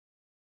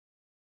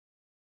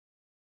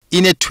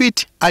In a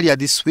tweet earlier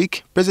this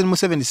week, President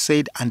Museveni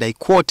said, and I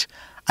quote,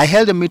 "I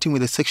held a meeting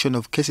with a section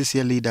of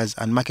KCCA leaders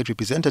and market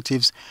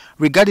representatives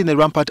regarding the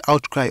rampant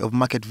outcry of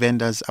market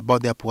vendors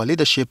about their poor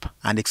leadership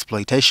and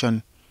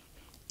exploitation."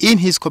 In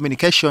his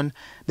communication,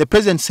 the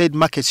president said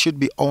markets should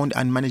be owned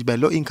and managed by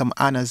low-income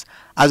earners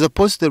as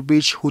opposed to the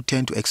rich who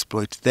tend to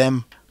exploit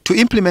them. To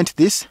implement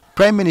this,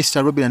 Prime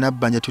Minister Robinah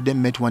Nabbanja today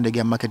met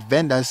Wandegeya market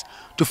vendors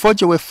to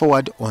forge a way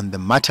forward on the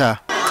matter.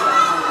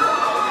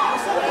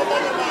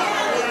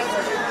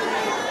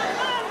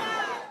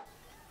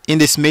 In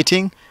this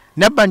meeting,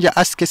 Nabbanja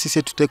asked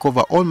KCCA to take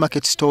over all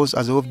market stalls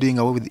as a way of doing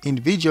away with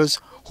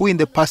individuals who in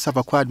the past have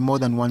acquired more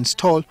than one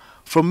stall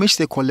from which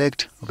they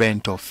collect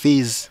rent or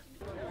fees.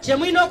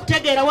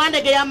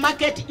 Wandegeya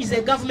market is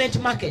a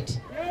government market.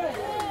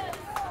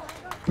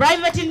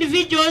 Private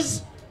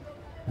individuals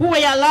who were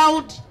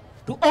allowed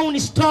to own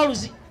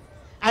stalls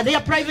and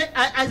their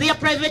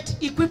private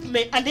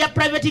equipment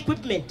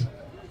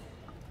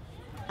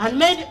and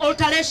made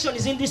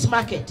alterations in this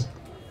market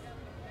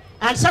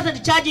and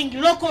started charging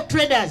local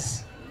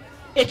traders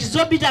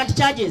exorbitant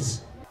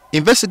charges.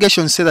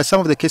 Investigations say that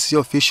some of the KCCA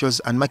officials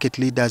and market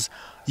leaders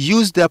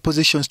used their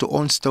positions to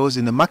own stalls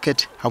in the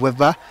market.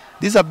 However,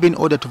 these have been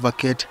ordered to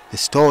vacate the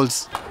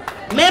stalls.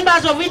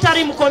 Members of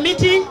interim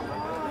committee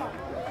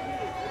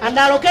and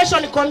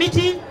allocation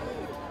committee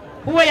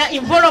who were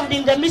involved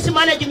in the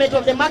mismanagement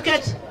of the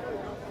market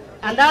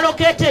and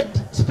allocated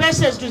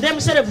spaces to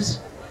themselves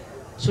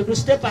should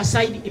step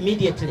aside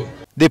immediately.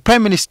 The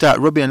Prime Minister,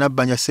 Robinah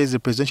Nabbanja, says the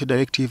presidential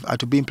directive are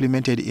to be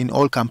implemented in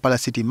all Kampala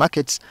city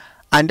markets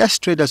and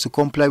asked traders to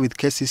comply with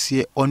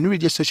KCCA on new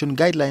registration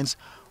guidelines,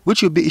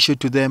 which will be issued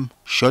to them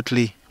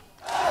shortly.